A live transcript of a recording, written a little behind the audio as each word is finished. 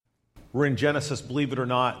We're in Genesis, believe it or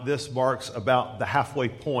not. This marks about the halfway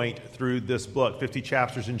point through this book. 50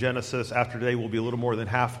 chapters in Genesis. After today, we'll be a little more than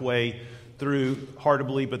halfway through. Hard to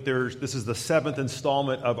believe, but this is the 7th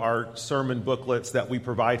installment of our sermon booklets that we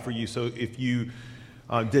provide for you. So if you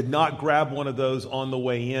did not grab one of those on the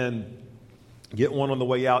way in, get one on the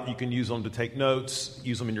way out. You can use them to take notes,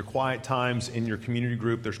 use them in your quiet times, in your community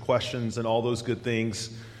group. There's questions and all those good things.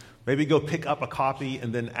 Maybe go pick up a copy,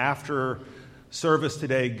 and then after service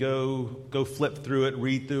today, go flip through it,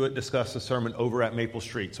 read through it, discuss the sermon over at Maple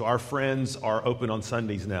Street. So our friends are open on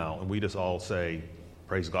Sundays now, and we just all say,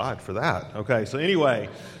 praise God for that. Okay, so anyway,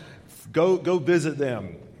 go visit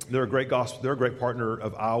them. They're a great partner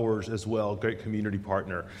of ours as well, great community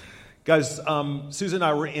partner. Guys, Susan and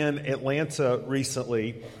I were in Atlanta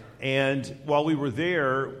recently, and while we were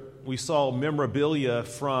there, we saw memorabilia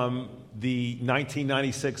from the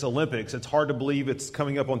 1996 Olympics. It's hard to believe it's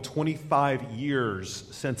coming up on 25 years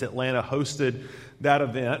since Atlanta hosted that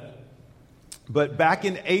event. But back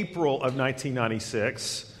in April of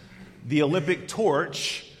 1996, the Olympic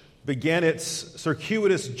torch began its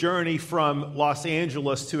circuitous journey from Los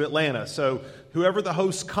Angeles to Atlanta. So whoever the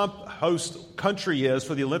host country is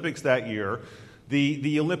for the Olympics that year,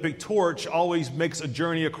 the Olympic torch always makes a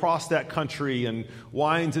journey across that country and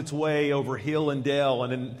winds its way over hill and dale.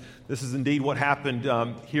 And this is indeed what happened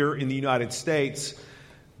here in the United States.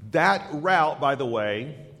 That route, by the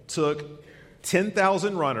way, took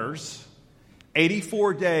 10,000 runners,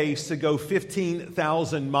 84 days to go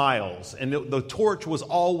 15,000 miles. And the torch was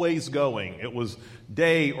always going. It was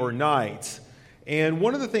day or night. And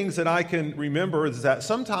one of the things that I can remember is that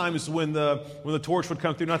sometimes when the torch would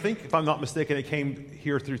come through, and I think, if I'm not mistaken, it came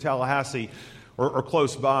here through Tallahassee or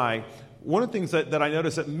close by. One of the things that I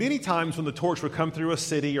noticed that many times when the torch would come through a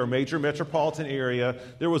city or major metropolitan area,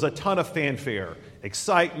 there was a ton of fanfare,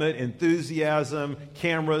 excitement, enthusiasm,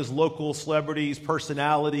 cameras, local celebrities,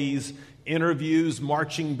 personalities, interviews,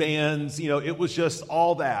 marching bands. It was just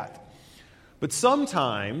all that. But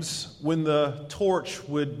sometimes when the torch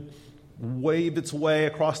would wave its way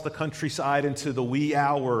across the countryside into the wee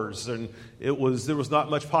hours, and there was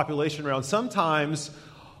not much population around. Sometimes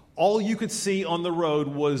all you could see on the road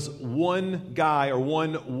was one guy or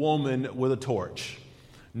one woman with a torch.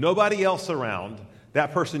 Nobody else around.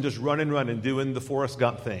 That person just running, doing the Forrest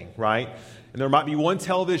Gump thing, right? And there might be one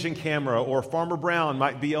television camera, or Farmer Brown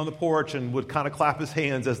might be on the porch and would kind of clap his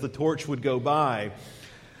hands as the torch would go by.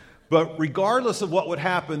 But regardless of what would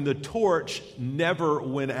happen, the torch never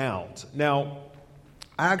went out. Now,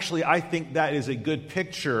 actually, I think that is a good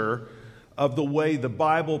picture of the way the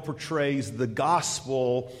Bible portrays the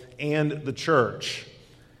gospel and the church.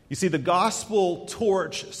 You see, the gospel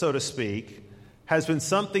torch, so to speak, has been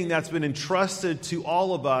something that's been entrusted to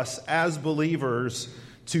all of us as believers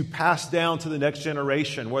to pass down to the next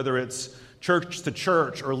generation, whether it's church to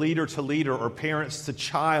church or leader to leader or parents to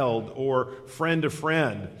child or friend to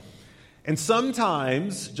friend. And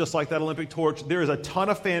sometimes, just like that Olympic torch, there is a ton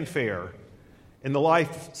of fanfare in the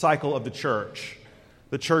life cycle of the church.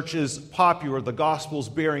 The church is popular. The gospel's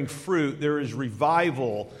bearing fruit. There is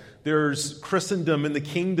revival. There's Christendom and the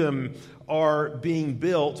kingdom are being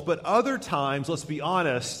built. But other times, let's be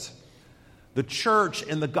honest, the church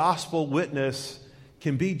and the gospel witness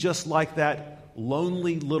can be just like that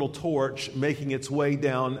lonely little torch making its way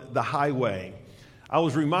down the highway. I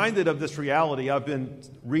was reminded of this reality. I've been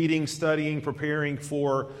reading, studying, preparing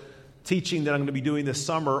for teaching that I'm going to be doing this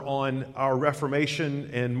summer on our Reformation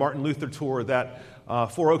and Martin Luther tour that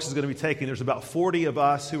Four Oaks is going to be taking. There's about 40 of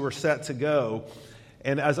us who are set to go.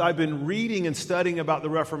 And as I've been reading and studying about the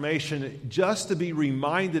Reformation, just to be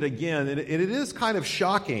reminded again, and it is kind of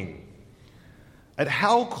shocking at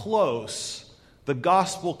how close the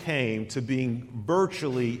gospel came to being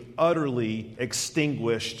virtually, utterly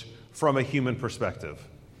extinguished from a human perspective.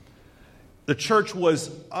 The church was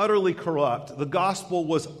utterly corrupt. The gospel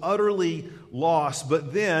was utterly lost.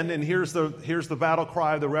 But then, and here's the battle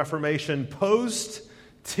cry of the Reformation, post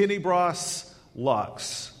tenebras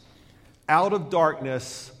lux, out of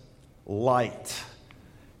darkness, light.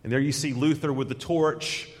 And there you see Luther with the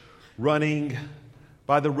torch running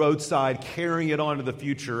by the roadside, carrying it on to the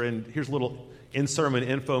future. And here's a little in-sermon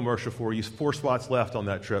infomercial for you. 4 spots left on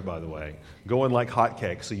that trip, by the way. Going like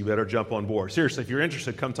hotcakes, so you better jump on board. Seriously, if you're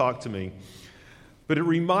interested, come talk to me. But it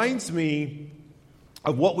reminds me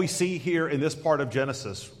of what we see here in this part of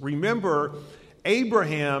Genesis. Remember,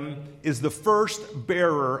 Abraham is the first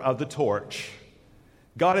bearer of the torch.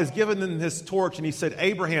 God has given them his torch, and he said,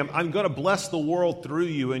 Abraham, I'm going to bless the world through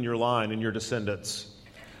you and your line and your descendants.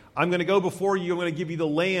 I'm going to go before you. I'm going to give you the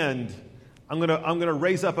land. I'm gonna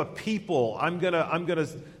raise up a people. I'm gonna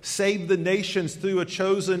save the nations through a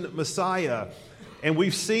chosen Messiah. And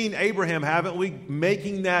we've seen Abraham, haven't we,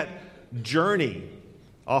 making that journey,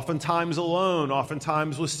 oftentimes alone,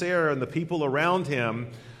 oftentimes with Sarah and the people around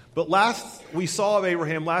him. But last we saw of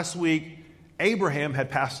Abraham last week, Abraham had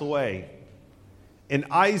passed away. And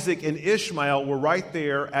Isaac and Ishmael were right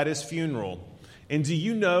there at his funeral. And do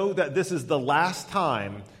you know that this is the last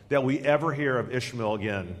time that we ever hear of Ishmael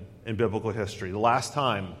again in biblical history? The last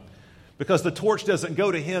time. Because the torch doesn't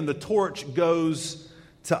go to him, the torch goes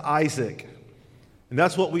to Isaac. And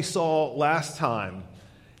that's what we saw last time.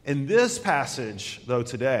 And this passage, though,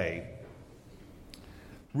 today,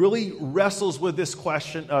 really wrestles with this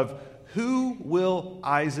question of who will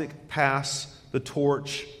Isaac pass the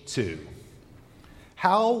torch to?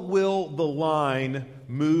 How will the line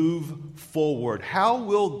move forward? How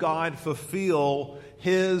will God fulfill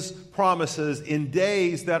his promises in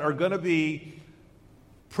days that are going to be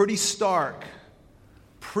pretty stark,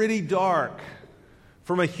 pretty dark,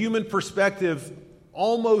 from a human perspective,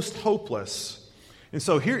 almost hopeless? And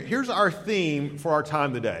so here's our theme for our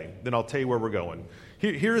time today. Then I'll tell you where we're going.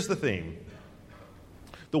 Here's the theme.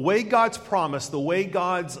 The way God's promise, the way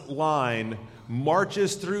God's line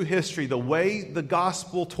marches through history, the way the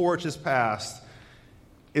gospel torch is passed,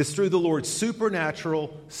 is through the Lord's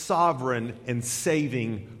supernatural, sovereign, and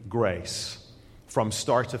saving grace from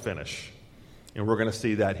start to finish. And we're going to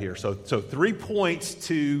see that here. So 3 points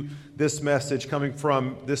to this message coming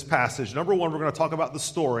from this passage. Number one, we're going to talk about the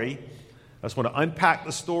story. I just want to unpack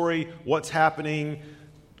the story, what's happening,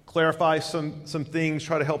 clarify some things,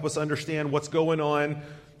 try to help us understand what's going on.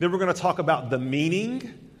 Then we're going to talk about the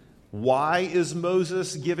meaning. Why is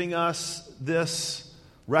Moses giving us this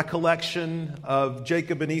recollection of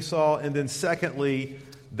Jacob and Esau? And then secondly,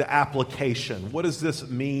 the application. What does this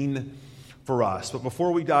mean for us? But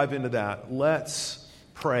before we dive into that, let's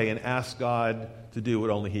pray and ask God to do what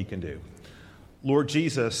only He can do. Lord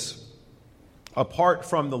Jesus, apart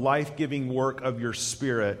from the life-giving work of your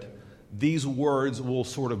Spirit, these words will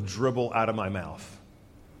sort of dribble out of my mouth.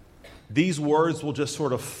 These words will just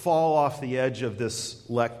sort of fall off the edge of this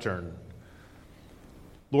lectern.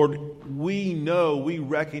 Lord, we know, we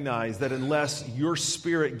recognize that unless your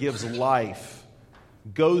Spirit gives life,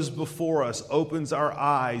 goes before us, opens our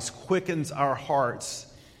eyes, quickens our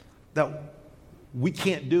hearts, that we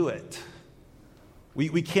can't do it.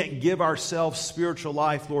 We can't give ourselves spiritual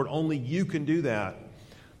life, Lord. Only you can do that.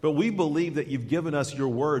 But we believe that you've given us your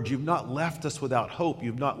word. You've not left us without hope.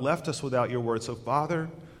 You've not left us without your word. So, Father,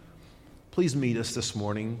 please meet us this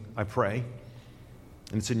morning, I pray.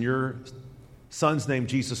 And it's in your Son's name,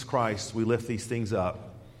 Jesus Christ, we lift these things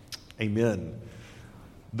up. Amen.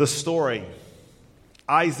 The story.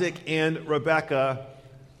 Isaac and Rebekah,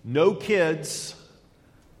 no kids.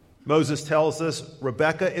 Moses tells us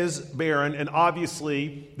Rebekah is barren, and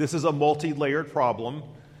obviously this is a multi-layered problem.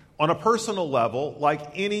 On a personal level, like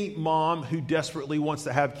any mom who desperately wants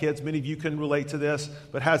to have kids, many of you can relate to this,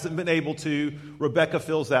 but hasn't been able to, Rebekah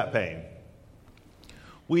feels that pain.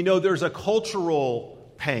 We know there's a cultural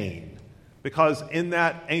pain, because in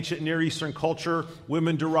that ancient Near Eastern culture,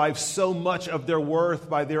 women derive so much of their worth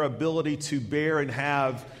by their ability to bear and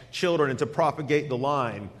have children and to propagate the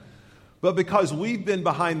line. But because we've been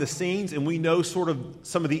behind the scenes and we know sort of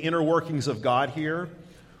some of the inner workings of God here,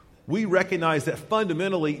 we recognize that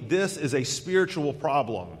fundamentally this is a spiritual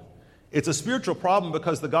problem. It's a spiritual problem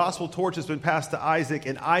because the gospel torch has been passed to Isaac,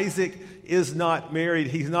 and Isaac is not married.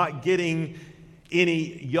 He's not getting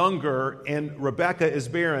any younger, and Rebekah is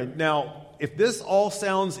barren. Now, if this all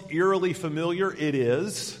sounds eerily familiar, it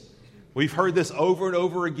is. We've heard this over and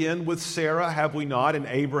over again with Sarah, have we not, and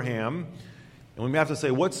Abraham. And we may have to say,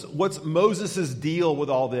 what's Moses' deal with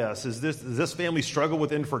all this? Does this family struggle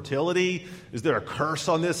with infertility? Is there a curse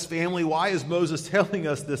on this family? Why is Moses telling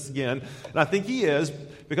us this again? And I think he is,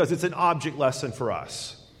 because it's an object lesson for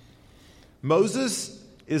us. Moses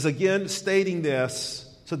is again stating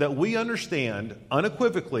this so that we understand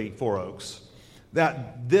unequivocally, Four Oaks,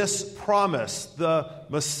 that this promise, the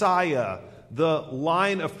Messiah, the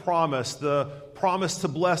line of promise, the promise to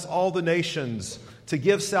bless all the nations, to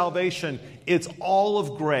give salvation, it's all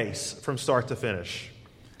of grace from start to finish.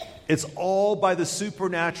 It's all by the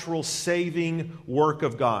supernatural saving work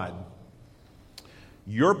of God.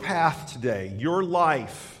 Your path today, your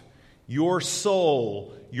life, your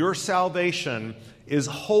soul, your salvation is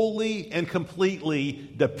wholly and completely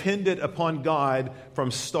dependent upon God from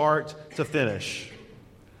start to finish.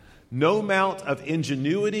 No amount of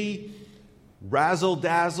ingenuity,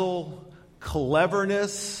 razzle-dazzle,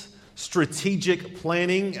 cleverness, strategic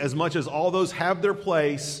planning, as much as all those have their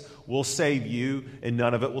place, will save you, and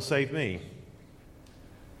none of it will save me.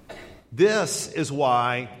 This is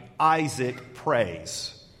why Isaac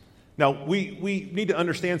prays. Now, we need to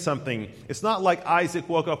understand something. It's not like Isaac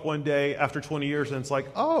woke up one day after 20 years and it's like,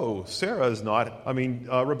 oh,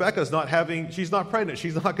 Rebecca's not she's not pregnant,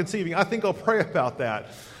 she's not conceiving. I think I'll pray about that.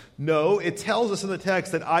 No, it tells us in the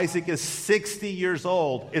text that Isaac is 60 years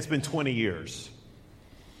old. It's been 20 years.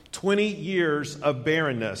 20 years of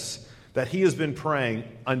barrenness that he has been praying,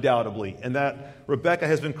 undoubtedly, and that Rebecca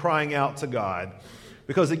has been crying out to God.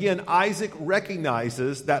 Because again, Isaac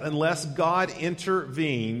recognizes that unless God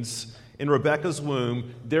intervenes in Rebecca's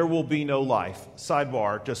womb, there will be no life.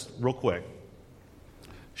 Sidebar, just real quick.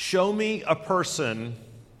 Show me a person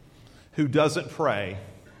who doesn't pray,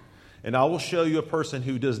 and I will show you a person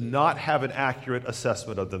who does not have an accurate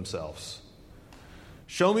assessment of themselves.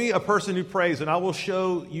 Show me a person who prays, and I will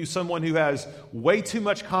show you someone who has way too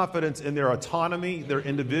much confidence in their autonomy, their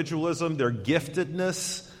individualism, their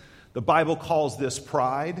giftedness. The Bible calls this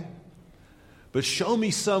pride. But show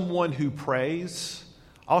me someone who prays.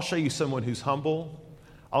 I'll show you someone who's humble.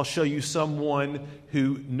 I'll show you someone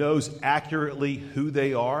who knows accurately who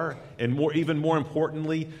they are, and even more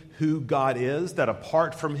importantly, who God is, that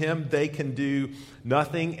apart from him, they can do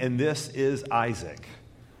nothing. And this is Isaac.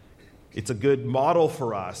 It's a good model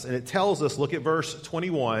for us. And it tells us, look at verse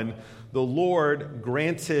 21, the Lord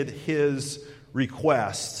granted his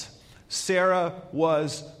request. Sarah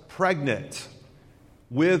was pregnant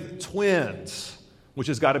with twins, which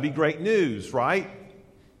has got to be great news, right?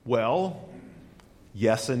 Well,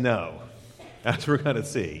 yes and no, as we're going to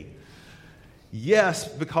see. Yes,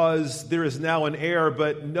 because there is now an heir,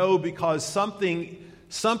 but no, because something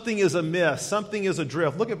is amiss, something is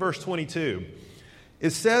adrift. Look at verse 22. It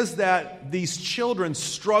says that these children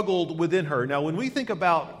struggled within her. Now, when we think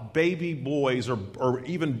about baby boys or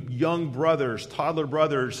even young brothers, toddler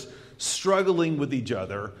brothers struggling with each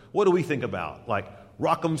other, what do we think about? Like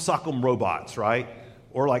rock'em sock'em robots, right?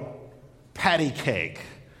 Or like patty cake,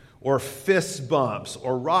 or fist bumps,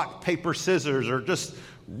 or rock, paper, scissors, or just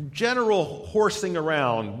general horsing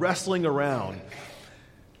around, wrestling around.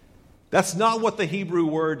 That's not what the Hebrew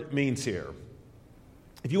word means here.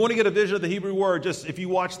 If you want to get a vision of the Hebrew word, just if you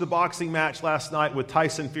watched the boxing match last night with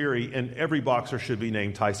Tyson Fury, and every boxer should be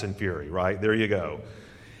named Tyson Fury, right? There you go.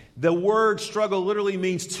 The word struggle literally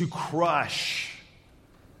means to crush,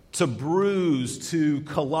 to bruise, to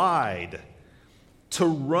collide, to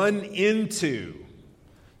run into.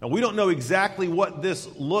 Now, we don't know exactly what this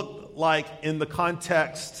looked like in the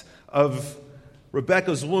context of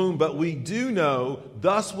Rebecca's womb, but we do know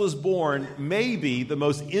thus was born maybe the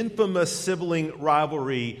most infamous sibling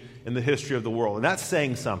rivalry in the history of the world. And that's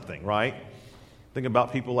saying something, right? Think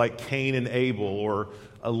about people like Cain and Abel, or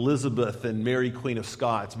Elizabeth and Mary, Queen of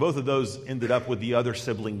Scots. Both of those ended up with the other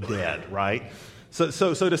sibling dead, right? So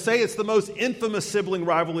to say it's the most infamous sibling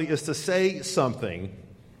rivalry is to say something.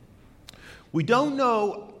 We don't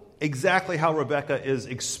know exactly how Rebecca is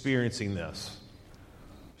experiencing this.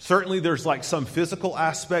 Certainly there's like some physical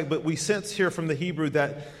aspect, but we sense here from the Hebrew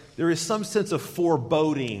that there is some sense of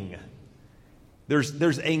foreboding.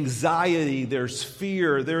 There's anxiety, there's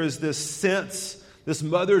fear, there is this sense, this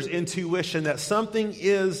mother's intuition that something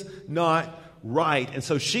is not right. And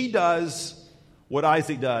so she does what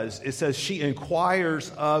Isaac does. It says she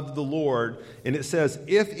inquires of the Lord, and it says,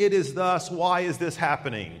 if it is thus, why is this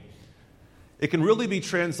happening? It can really be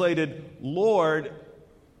translated, Lord,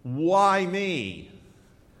 why me?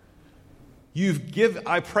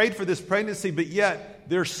 I prayed for this pregnancy, but yet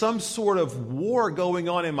there's some sort of war going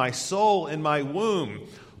on in my soul, in my womb.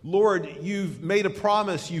 Lord, you've made a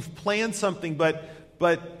promise, you've planned something, but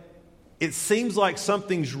it seems like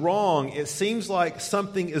something's wrong. It seems like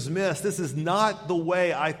something is missed. This is not the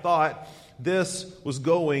way I thought this was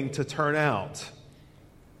going to turn out.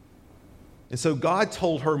 And so God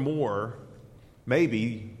told her more,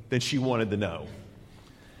 maybe, than she wanted to know.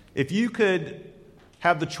 If you could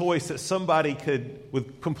have the choice that somebody could,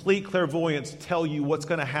 with complete clairvoyance, tell you what's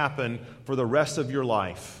going to happen for the rest of your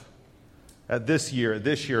life. This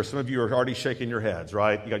year, some of you are already shaking your heads,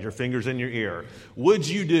 right? You got your fingers in your ear. Would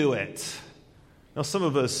you do it? Now, some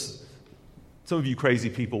of you crazy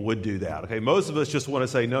people would do that, okay? Most of us just want to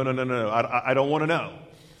say, no, I don't want to know.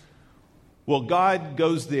 Well, God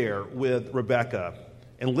goes there with Rebecca,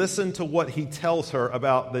 and listen to what he tells her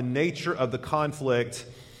about the nature of the conflict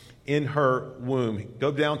in her womb.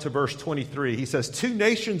 Go down to verse 23. He says, 2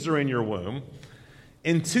 nations are in your womb,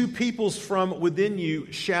 and 2 peoples from within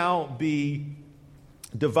you shall be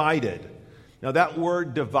divided. Now that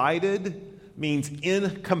word divided means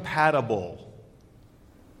incompatible,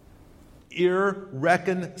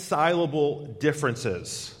 irreconcilable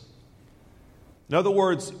differences. In other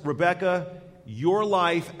words, Rebecca your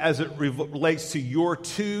life as it relates to your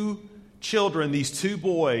two children, these two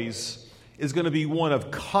boys, is going to be one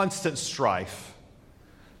of constant strife,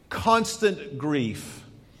 constant grief.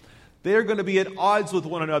 They're going to be at odds with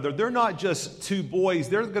one another. They're not just two boys.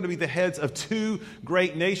 They're going to be the heads of two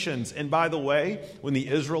great nations. And by the way, when the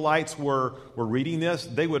Israelites were reading this,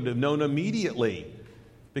 they would have known immediately,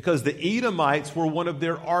 because the Edomites were one of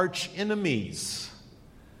their arch enemies.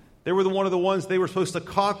 They were one of the ones they were supposed to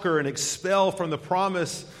conquer and expel from the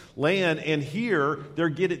promised land. And here,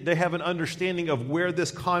 they have an understanding of where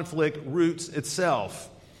this conflict roots itself.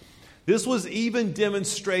 This was even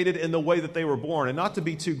demonstrated in the way that they were born. And not to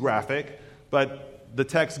be too graphic, but the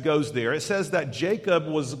text goes there. It says that Jacob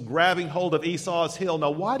was grabbing hold of Esau's heel.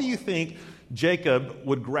 Now, why do you think Jacob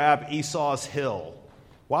would grab Esau's heel?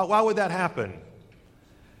 Why would that happen?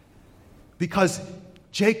 Because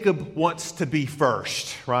Jacob wants to be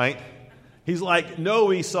first, right? He's like,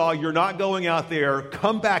 no, Esau, you're not going out there.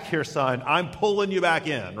 Come back here, son. I'm pulling you back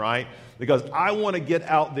in, right? Because I want to get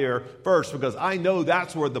out there first, because I know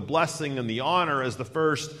that's where the blessing and the honor is the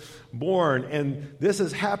firstborn. And this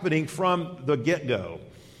is happening from the get-go.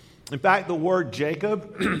 In fact, the word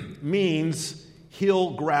Jacob means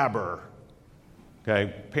heel grabber.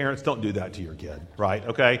 Okay, parents, don't do that to your kid, right?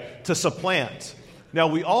 Okay, to supplant. Now,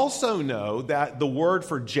 we also know that the word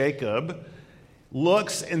for Jacob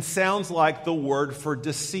looks and sounds like the word for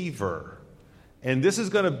deceiver. And this is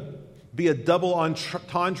going to be a double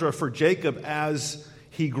entendre for Jacob as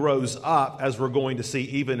he grows up, as we're going to see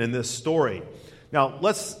even in this story. Now,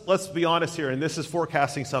 let's be honest here, and this is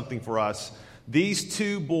forecasting something for us. These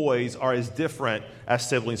two boys are as different as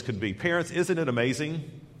siblings could be. Parents, isn't it amazing?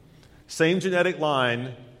 Same genetic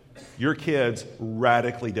line, your kids,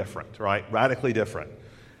 radically different, right? Radically different.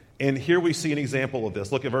 And here we see an example of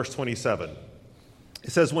this. Look at verse 27.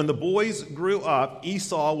 It says, when the boys grew up,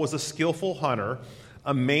 Esau was a skillful hunter,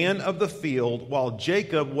 a man of the field, while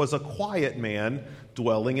Jacob was a quiet man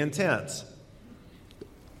dwelling in tents.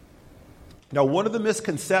 Now, one of the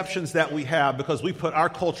misconceptions that we have, because we put our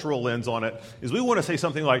cultural lens on it, is we want to say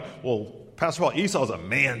something like, well, Pastor Paul, Esau's a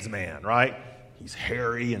man's man, right? He's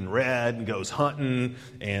hairy and red and goes hunting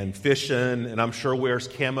and fishing, and I'm sure wears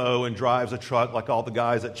camo and drives a truck like all the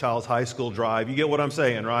guys at Child's High School drive. You get what I'm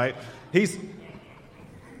saying, right?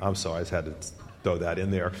 I'm sorry, I just had to throw that in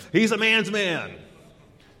there. He's a man's man.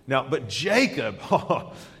 Now, but Jacob,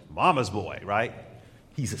 mama's boy, right?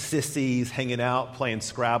 He's a sissy, he's hanging out, playing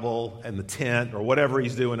Scrabble in the tent or whatever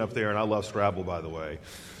he's doing up there, and I love Scrabble, by the way.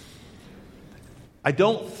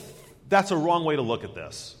 That's a wrong way to look at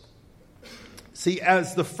this. See,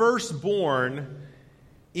 as the firstborn,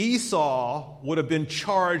 Esau would have been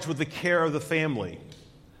charged with the care of the family,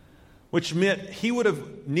 which meant he would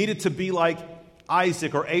have needed to be like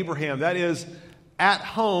Isaac or Abraham, that is, at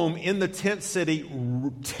home in the tent city,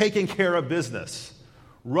 taking care of business,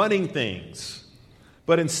 running things.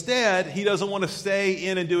 But instead, he doesn't want to stay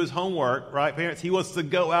in and do his homework, right, parents? He wants to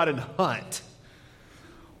go out and hunt.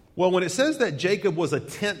 Well, when it says that Jacob was a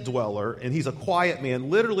tent dweller and he's a quiet man,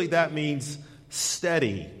 literally that means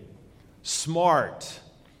steady, smart,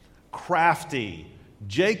 crafty.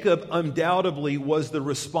 Jacob undoubtedly was the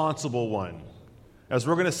responsible one. As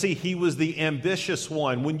we're going to see, he was the ambitious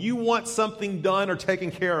one. When you want something done or taken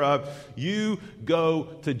care of, you go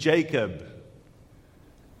to Jacob.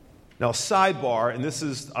 Now, sidebar, and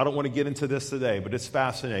I don't want to get into this today, but it's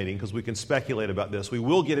fascinating because we can speculate about this. We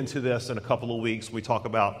will get into this in a couple of weeks. We talk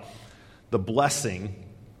about the blessing.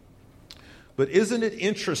 But isn't it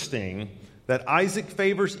interesting that Isaac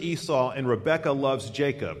favors Esau and Rebekah loves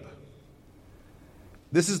Jacob?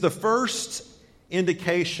 This is the first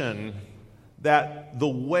indication that the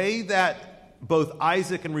way that both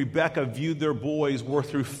Isaac and Rebekah viewed their boys were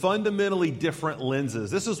through fundamentally different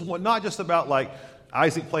lenses. This is not just about like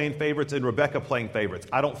Isaac playing favorites and Rebekah playing favorites.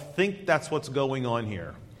 I don't think that's what's going on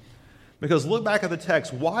here. Because look back at the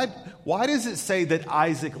text. Why does it say that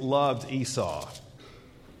Isaac loved Esau?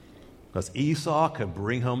 Because Esau could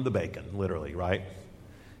bring home the bacon, literally, right?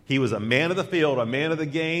 He was a man of the field, a man of the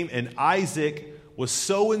game, and Isaac was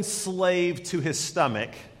so enslaved to his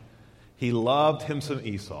stomach, he loved him some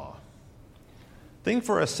Esau. Think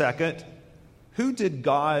for a second, who did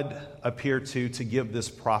God appear to give this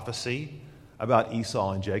prophecy about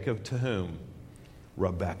Esau and Jacob? To whom?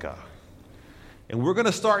 Rebekah. And we're going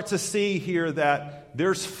to start to see here that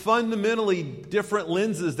there's fundamentally different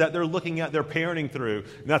lenses that they're looking at their parenting through.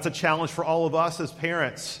 And that's a challenge for all of us as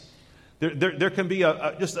parents. There can be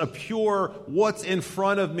just a pure, what's in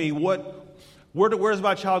front of me? Where's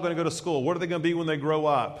my child going to go to school? What are they going to be when they grow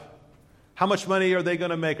up? How much money are they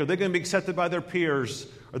going to make? Are they going to be accepted by their peers?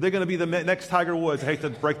 Are they going to be the next Tiger Woods? I hate to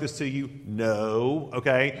break this to you. No,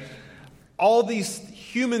 okay? All these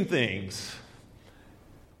human things,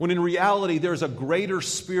 when in reality there's a greater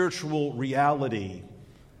spiritual reality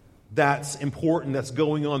that's important, that's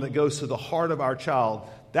going on, that goes to the heart of our child.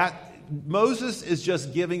 That Moses is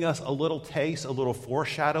just giving us a little taste, a little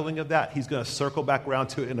foreshadowing of that. He's going to circle back around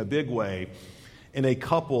to it in a big way in a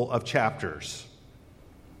couple of chapters.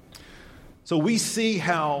 So we see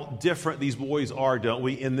how different these boys are, don't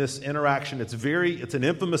we, in this interaction. It's an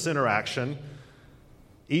infamous interaction.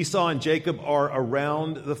 Esau and Jacob are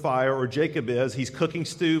around the fire, or Jacob is. He's cooking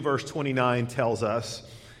stew, verse 29 tells us.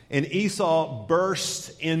 And Esau bursts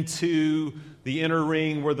into the inner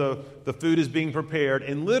ring where the food is being prepared.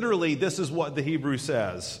 And literally, this is what the Hebrew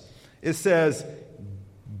says. It says,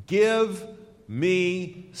 "Give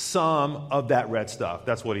me some of that red stuff."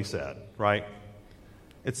 That's what he said, right?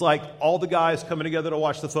 It's like all the guys coming together to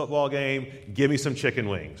watch the football game. Give me some chicken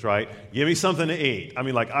wings, right? Give me something to eat. I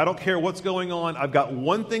mean, like, I don't care what's going on. I've got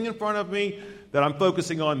one thing in front of me that I'm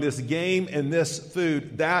focusing on, this game and this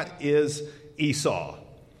food. That is Esau.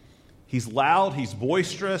 He's loud. He's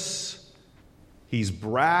boisterous. He's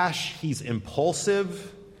brash. He's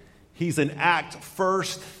impulsive. He's an act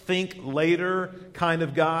first, think later kind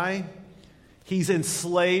of guy. He's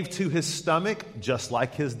enslaved to his stomach, just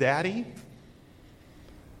like his daddy.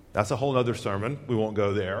 That's a whole other sermon. We won't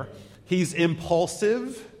go there. He's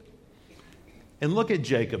impulsive. And look at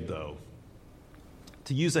Jacob, though.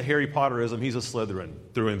 To use a Harry Potterism, he's a Slytherin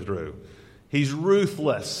through and through. He's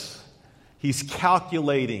ruthless. He's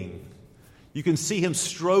calculating. You can see him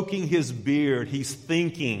stroking his beard. He's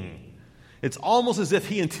thinking. It's almost as if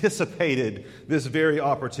he anticipated this very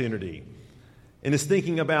opportunity and is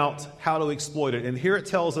thinking about how to exploit it. And here it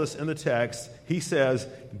tells us in the text, he says,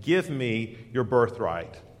 "Give me your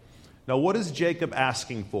birthright." Now, what is Jacob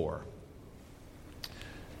asking for?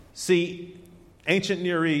 See, ancient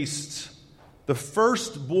Near East, the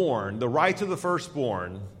firstborn, the right to the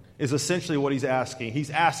firstborn, is essentially what he's asking. He's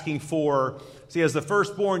asking for, see, as the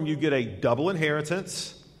firstborn, you get a double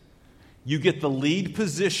inheritance. You get the lead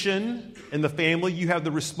position in the family. You have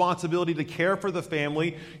the responsibility to care for the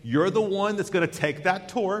family. You're the one that's going to take that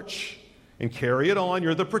torch and carry it on.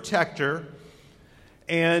 You're the protector.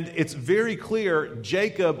 And it's very clear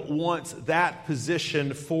Jacob wants that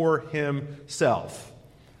position for himself.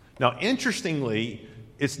 Now, interestingly,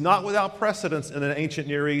 it's not without precedence in the ancient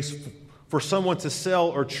Near East for someone to sell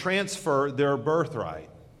or transfer their birthright.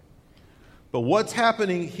 But what's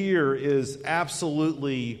happening here is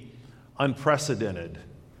absolutely unprecedented.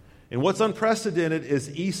 And what's unprecedented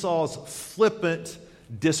is Esau's flippant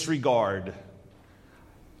disregard.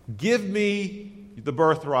 Give me the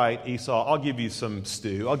birthright, Esau. I'll give you some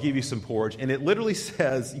stew. I'll give you some porridge. And it literally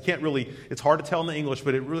says, you can't really, it's hard to tell in the English,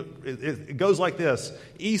 but it goes like this.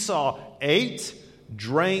 Esau ate,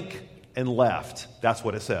 drank, and left. That's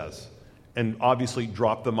what it says. And obviously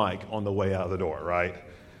dropped the mic on the way out of the door, right?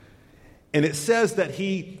 And it says that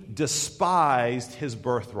he despised his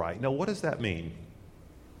birthright. Now, what does that mean?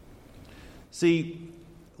 See,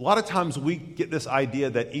 a lot of times we get this idea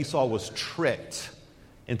that Esau was tricked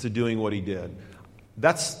into doing what he did.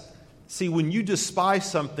 See, when you despise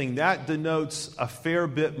something, that denotes a fair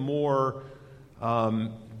bit more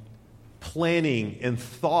planning and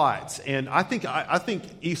thought. And I think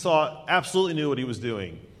Esau absolutely knew what he was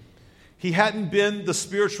doing. He hadn't been the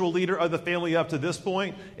spiritual leader of the family up to this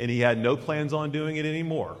point, and he had no plans on doing it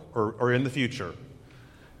anymore or in the future.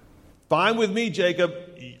 Fine with me, Jacob.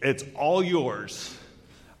 It's all yours.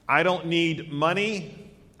 I don't need money.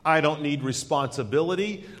 I don't need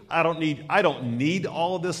responsibility. I don't need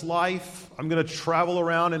all of this life. I'm going to travel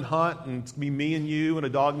around and hunt, and it's going to be me and you and a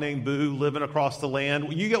dog named Boo living across the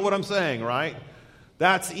land. You get what I'm saying, right?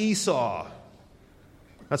 That's Esau.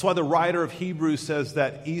 That's why the writer of Hebrews says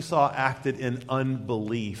that Esau acted in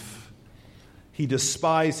unbelief. He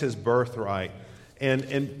despised his birthright.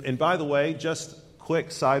 And by the way, just quick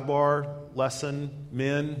sidebar lesson,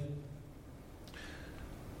 men.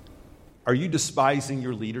 Are you despising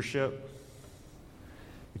your leadership?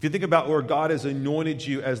 If you think about where God has anointed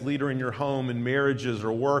you as leader in your home, in marriages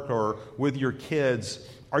or work or with your kids,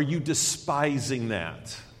 are you despising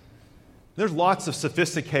that? There's lots of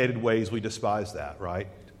sophisticated ways we despise that, right?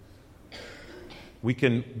 We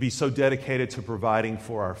can be so dedicated to providing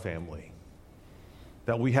for our family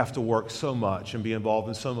that we have to work so much and be involved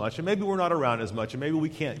in so much. And maybe we're not around as much, and maybe we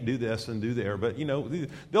can't do this and do there. But,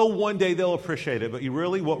 one day they'll appreciate it. But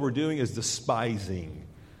really what we're doing is despising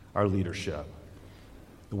our leadership.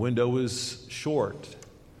 The window is short.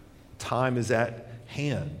 Time is at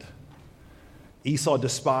hand. Esau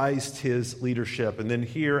despised his leadership. And then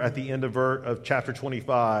here at the end of chapter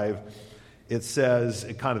 25, it says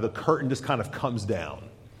the curtain just kind of comes down.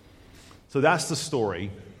 So that's the story.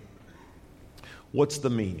 What's the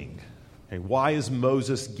meaning? Okay, why is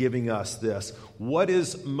Moses giving us this? What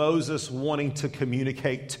is Moses wanting to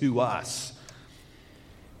communicate to us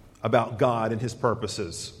about God and his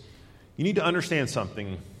purposes? You need to understand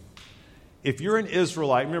something. If you're an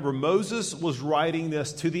Israelite, remember Moses was writing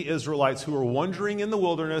this to the Israelites who were wandering in the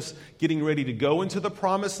wilderness, getting ready to go into the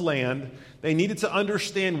promised land. They needed to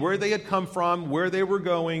understand where they had come from, where they were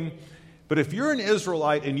going. But if you're an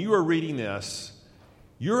Israelite and you are reading this,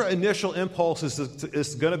 your initial impulse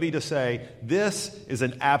is going to be to say, this is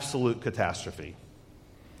an absolute catastrophe.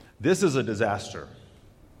 This is a disaster.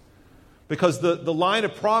 Because the line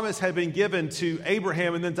of promise had been given to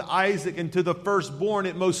Abraham and then to Isaac and to the firstborn.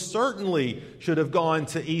 It most certainly should have gone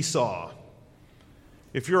to Esau.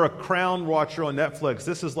 If you're a Crown watcher on Netflix,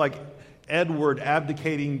 this is like Edward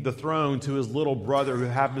abdicating the throne to his little brother who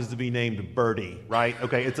happens to be named Bertie, right?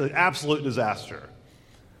 Okay, it's an absolute disaster.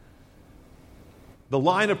 The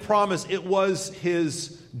line of promise, it was his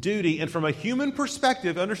duty. And from a human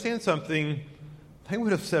perspective, understand something, they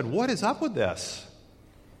would have said, what is up with this?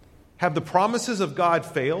 Have the promises of God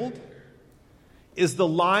failed? Is the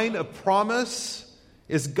line of promise,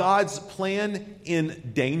 is God's plan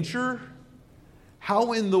in danger?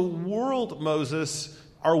 How in the world, Moses,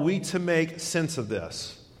 are we to make sense of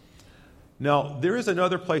this? Now, there is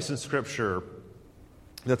another place in Scripture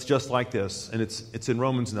that's just like this, and it's in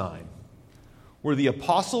Romans 9, where the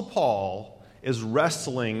Apostle Paul is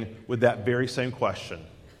wrestling with that very same question.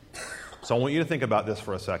 So I want you to think about this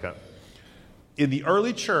for a second. In the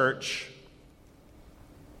early church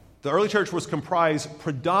was comprised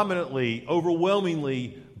predominantly,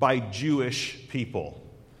 overwhelmingly by Jewish people.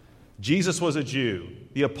 Jesus was a Jew.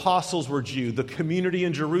 The apostles were Jews. The community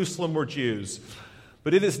in Jerusalem were Jews.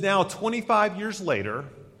 But it is now 25 years later,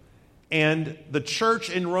 and the church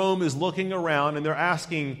in Rome is looking around, and they're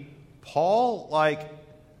asking, Paul,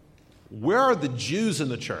 where are the Jews in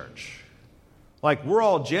the church? We're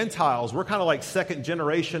all Gentiles. We're kind of like second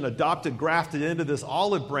generation, adopted, grafted into this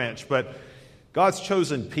olive branch. But God's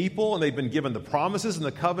chosen people, and they've been given the promises and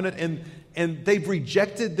the covenant, and they've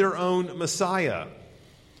rejected their own Messiah.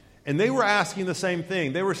 And they were asking the same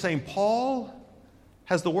thing. They were saying, Paul,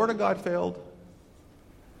 has the word of God failed?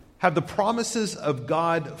 Have the promises of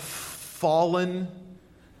God fallen?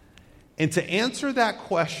 And to answer that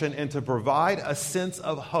question and to provide a sense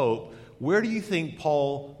of hope, where do you think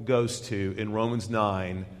Paul goes to in Romans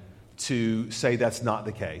 9 to say that's not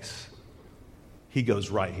the case? He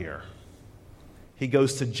goes right here. He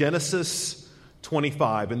goes to Genesis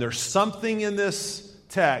 25. And there's something in this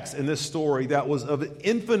text, in this story, that was of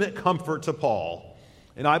infinite comfort to Paul.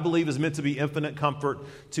 And I believe is meant to be infinite comfort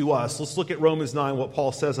to us. Let's look at Romans 9, what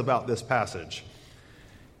Paul says about this passage.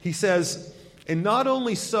 He says, and not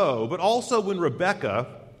only so, but also when Rebekah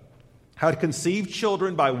had conceived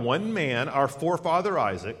children by one man, our forefather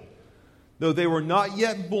Isaac, though they were not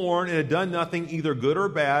yet born and had done nothing either good or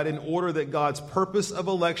bad, in order that God's purpose of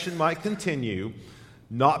election might continue,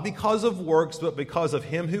 not because of works, but because of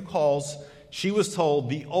him who calls, she was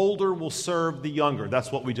told, the older will serve the younger.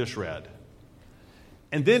 That's what we just read.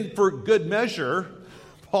 And then for good measure,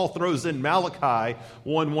 Paul throws in Malachi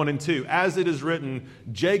 1, and 2. As it is written,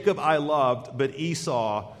 Jacob I loved, but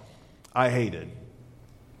Esau I hated.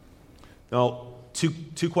 Now,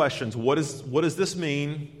 two questions. What does this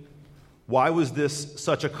mean? Why was this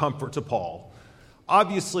such a comfort to Paul?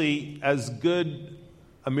 Obviously, as good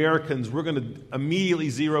Americans, we're going to immediately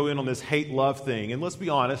zero in on this hate-love thing. And let's be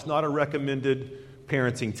honest, not a recommended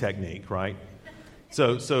parenting technique, right?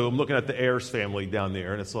 So I'm looking at the Ayers family down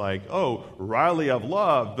there, and it's like, oh, Riley I've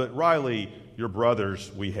loved, but Riley, your brothers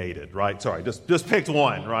we hated, right? Sorry, just picked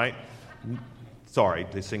one, right? Sorry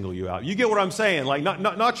to single you out. You get what I'm saying?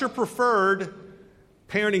 Not your preferred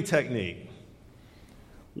parenting technique.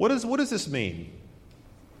 What does this mean?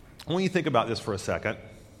 I want you to think about this for a second.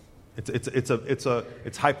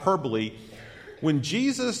 It's hyperbole. When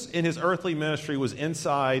Jesus in his earthly ministry was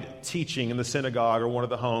inside teaching in the synagogue or one of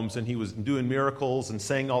the homes, and he was doing miracles and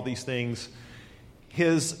saying all these things,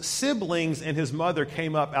 his siblings and his mother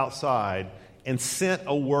came up outside and sent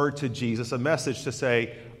a word to Jesus, a message to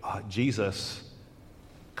say, Jesus,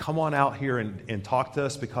 come on out here and talk to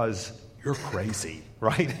us because you're crazy,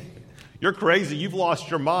 right? You're crazy. You've lost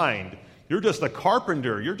your mind. You're just a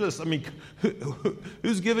carpenter.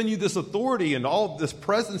 Who's given you this authority and all this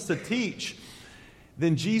presence to teach?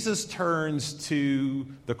 Then Jesus turns to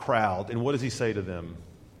the crowd, and what does he say to them?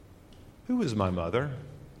 Who is my mother?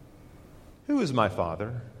 Who is my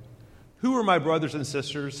father? Who are my brothers and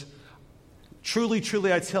sisters? Truly,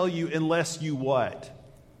 truly, I tell you, unless you what?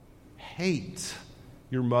 Hate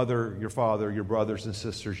your mother, your father, your brothers and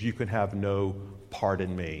sisters, you can have no part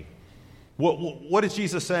in me. What is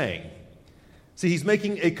Jesus saying? See, he's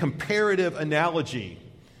making a comparative analogy.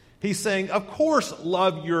 He's saying, of course,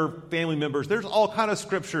 love your family members. There's all kind of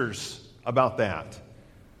scriptures about that.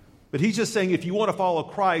 But he's just saying if you want to follow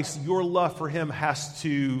Christ, your love for him has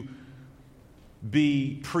to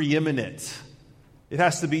be preeminent. It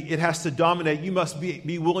has to dominate. You must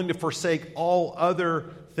be willing to forsake all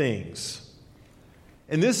other things.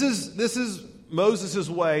 And this is Moses'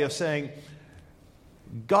 way of saying,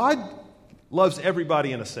 God loves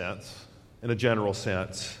everybody in a sense, in a general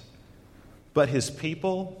sense, but his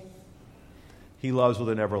people, he loves with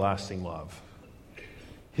an everlasting love.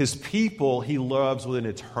 His people, he loves with an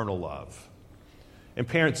eternal love. And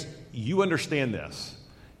parents, you understand this.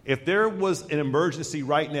 If there was an emergency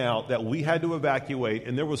right now that we had to evacuate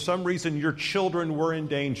and there was some reason your children were in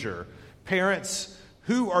danger, parents,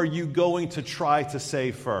 who are you going to try to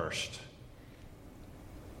save first?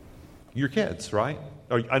 Your kids, right?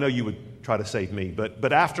 Or I know you would try to save me,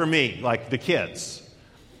 but after me, like the kids.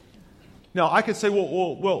 Now, I could say,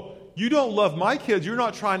 well, you don't love my kids. You're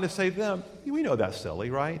not trying to save them. We know that's silly,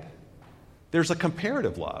 right? There's a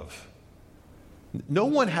comparative love. No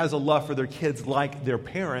one has a love for their kids like their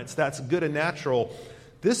parents. That's good and natural.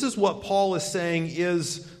 This is what Paul is saying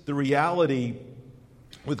is the reality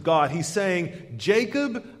with God. He's saying,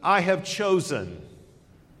 Jacob I have chosen.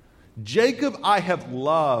 Jacob I have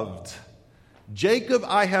loved. Jacob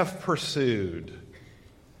I have pursued.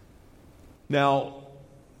 Now,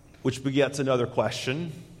 which begets another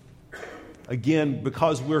question. Again,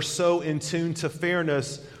 because we're so in tune to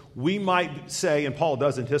fairness, we might say, and Paul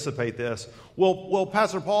does anticipate this, well,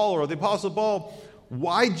 Pastor Paul or the Apostle Paul,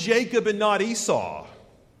 why Jacob and not Esau?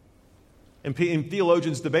 And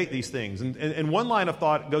theologians debate these things. And one line of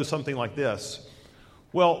thought goes something like this.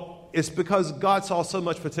 Well, it's because God saw so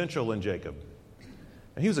much potential in Jacob.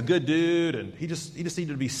 And he was a good dude, and he just needed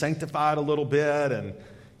to be sanctified a little bit. And,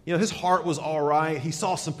 his heart was all right. He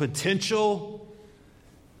saw some potential.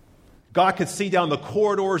 God could see down the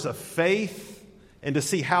corridors of faith and to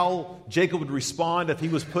see how Jacob would respond if he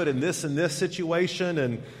was put in this and this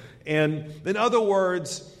situation. And in other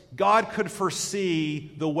words, God could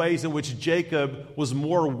foresee the ways in which Jacob was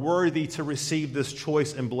more worthy to receive this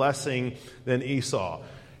choice and blessing than Esau.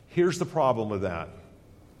 Here's the problem with that.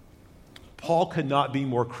 Paul could not be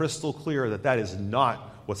more crystal clear that is not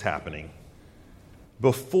what's happening.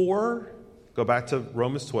 Go back to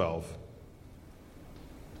Romans 12.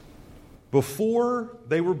 Before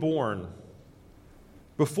they were born,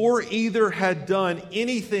 before either had done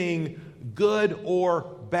anything good or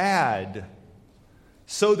bad,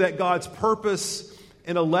 so that God's purpose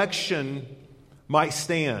and election might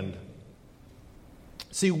stand.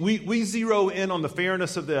 See, we zero in on the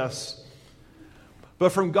fairness of this,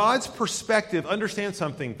 but from God's perspective, understand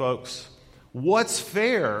something, folks. What's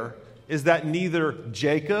fair is that neither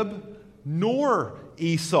Jacob nor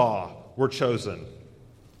Esau were chosen.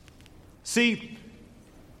 See,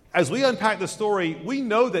 as we unpack the story, we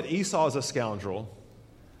know that Esau is a scoundrel,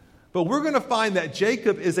 but we're going to find that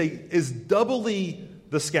Jacob is doubly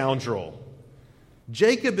the scoundrel.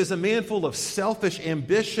 Jacob is a man full of selfish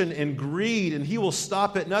ambition and greed, and he will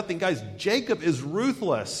stop at nothing. Guys, Jacob is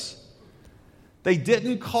ruthless. They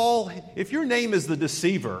didn't call, if your name is the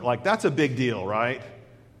deceiver, like that's a big deal, right?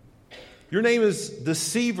 Your name is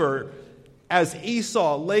deceiver, as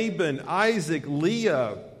Esau, Laban, Isaac,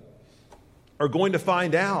 Leah are going to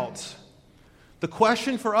find out. The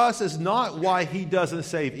question for us is not why he doesn't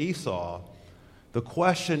save Esau. The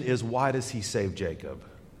question is, why does he save Jacob?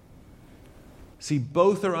 See,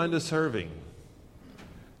 both are undeserving.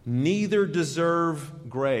 Neither deserve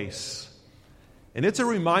grace. And it's a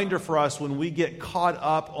reminder for us when we get caught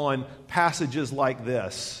up on passages like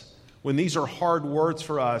this, when these are hard words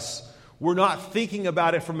for us, we're not thinking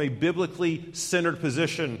about it from a biblically centered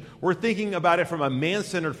position. We're thinking about it from a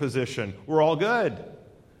man-centered position. We're all good.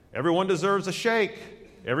 Everyone deserves a shake.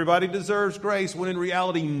 Everybody deserves grace, when in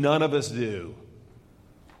reality, none of us do.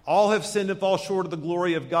 All have sinned and fall short of the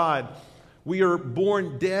glory of God. We are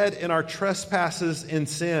born dead in our trespasses and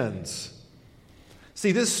sins.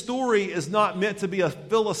 See, this story is not meant to be a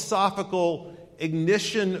philosophical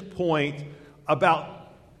ignition point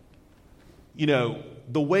about,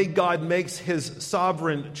 the way God makes his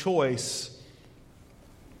sovereign choice.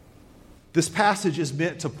 This passage is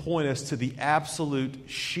meant to point us to the absolute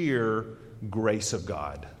sheer grace of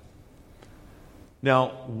God. Now,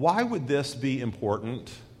 why would this be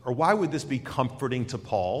important, or why would this be comforting to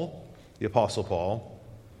Paul, the Apostle Paul?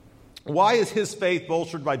 Why is his faith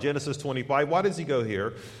bolstered by Genesis 25? Why does he go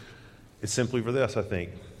here? It's simply for this, I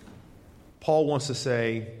think. Paul wants to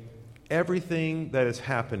say everything that is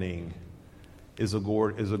happening is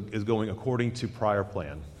going according to prior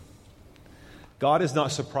plan. God is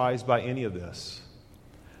not surprised by any of this.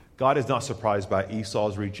 God is not surprised by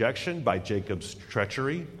Esau's rejection, by Jacob's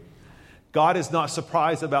treachery. God is not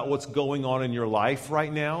surprised about what's going on in your life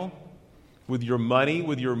right now, with your money,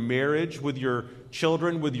 with your marriage, with your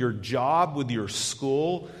children, with your job, with your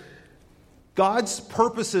school. God's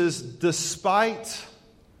purposes, despite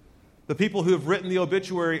the people who have written the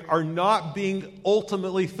obituary, are not being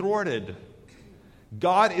ultimately thwarted.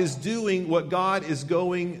 God is doing what God is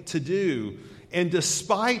going to do. And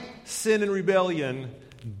despite sin and rebellion,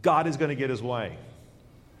 God is going to get his way.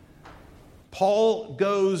 Paul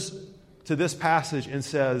goes to this passage and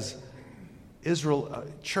says, Israel,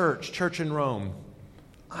 church in Rome,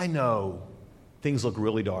 I know things look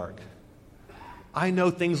really dark. I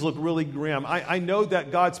know things look really grim. I know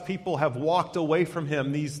that God's people have walked away from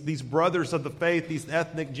him, these brothers of the faith, these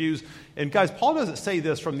ethnic Jews. And guys, Paul doesn't say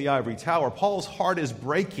this from the ivory tower. Paul's heart is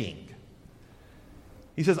breaking.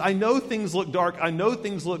 He says, I know things look dark. I know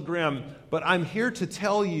things look grim, but I'm here to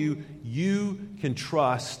tell you, you can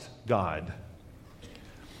trust God.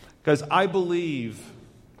 Because I believe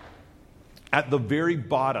at the very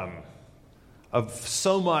bottom of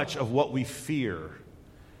so much of what we fear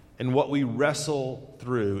and what we wrestle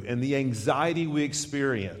through and the anxiety we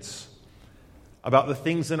experience about the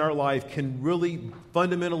things in our life can really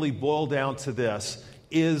fundamentally boil down to this: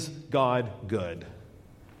 is God good?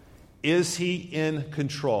 Is he in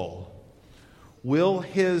control? Will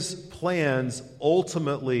his plans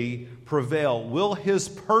ultimately prevail? Will his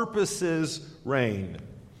purposes reign?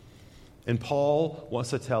 And Paul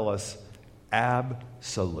wants to tell us,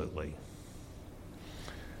 absolutely.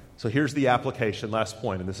 So here's the application, last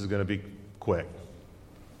point, and this is going to be quick.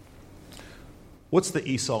 What's the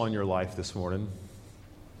Esau in your life this morning?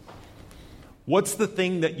 What's the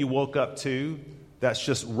thing that you woke up to that's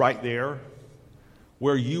just right there,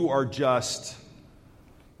 where you are just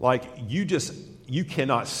like, you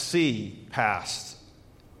cannot see past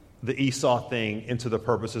the Esau thing into the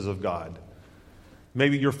purposes of God?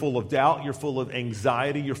 Maybe you're full of doubt, you're full of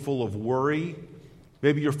anxiety, you're full of worry.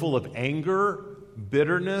 Maybe you're full of anger,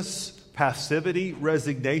 bitterness, passivity,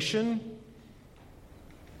 resignation.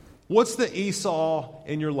 What's the Esau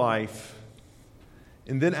in your life?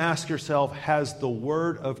 And then ask yourself, has the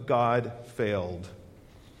Word of God failed?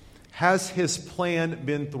 Has his plan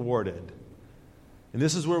been thwarted? And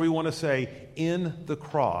this is where we want to say, in the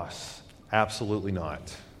cross, absolutely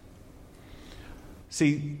not.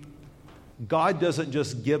 See, God doesn't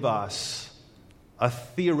just give us a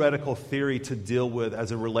theoretical theory to deal with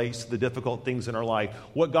as it relates to the difficult things in our life.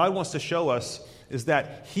 What God wants to show us is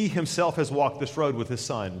that he himself has walked this road with his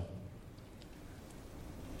son.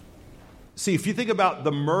 See, if you think about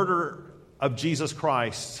the murder of Jesus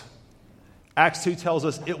Christ, Acts 2 tells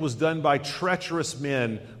us it was done by treacherous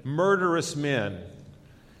men, murderous men.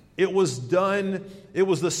 It was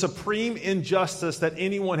the supreme injustice that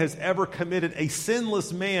anyone has ever committed. A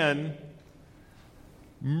sinless man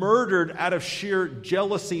murdered out of sheer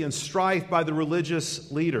jealousy and strife by the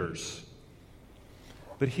religious leaders.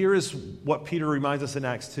 But here is what Peter reminds us in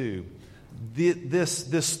Acts 2.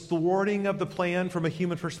 This thwarting of the plan from a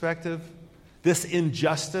human perspective, this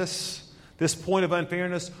injustice, this point of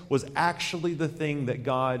unfairness was actually the thing that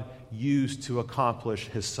God used to accomplish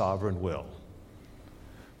his sovereign will.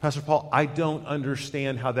 Pastor Paul, I don't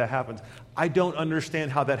understand how that happens. I don't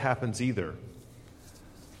understand how that happens either.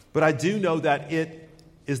 But I do know that it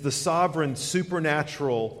is the sovereign,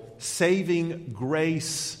 supernatural, saving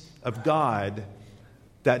grace of God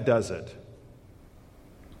that does it.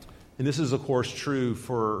 And this is, of course, true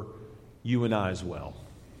for you and I as well.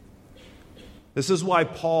 This is why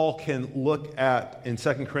Paul can look at, in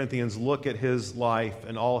 2 Corinthians, look at his life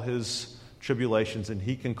and all his tribulations, and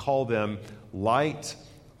he can call them light,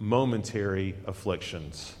 momentary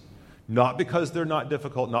afflictions. Not because they're not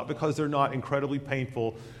difficult, not because they're not incredibly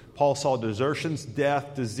painful. Paul saw desertions,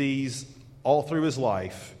 death, disease all through his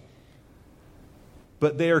life.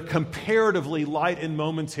 But they are comparatively light and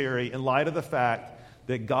momentary in light of the fact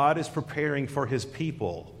that God is preparing for his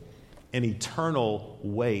people an eternal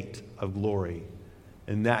weight of glory.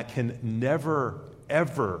 And that can never,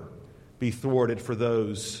 ever be thwarted for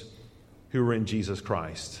those who are in Jesus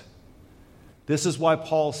Christ. This is why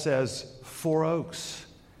Paul says, Four Oaks,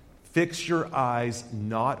 fix your eyes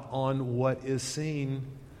not on what is seen,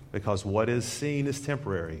 because what is seen is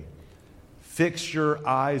temporary. Fix your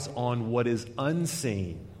eyes on what is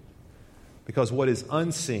unseen, because what is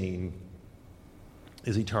unseen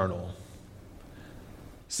is eternal.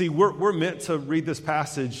 See, we're meant to read this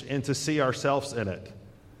passage and to see ourselves in it.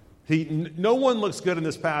 No one looks good in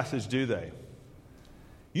this passage, do they?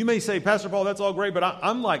 You may say, Pastor Paul, that's all great, but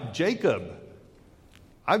I'm like Jacob.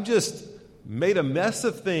 I've just made a mess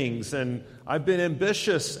of things, and I've been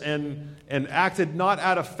ambitious and acted not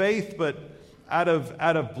out of faith, but out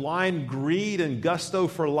of blind greed and gusto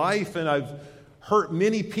for life, and I've hurt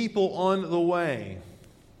many people on the way.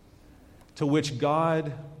 To which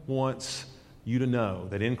God wants you to know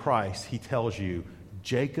that in Christ, he tells you,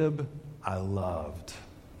 Jacob, I loved.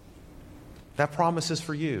 That promise is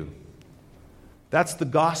for you. That's the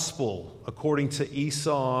gospel according to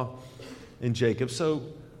Esau and Jacob. So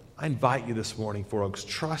I invite you this morning, folks,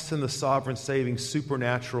 trust in the sovereign, saving,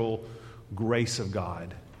 supernatural grace of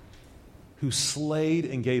God, who slayed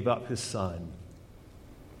and gave up his son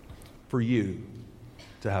for you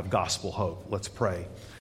to have gospel hope. Let's pray.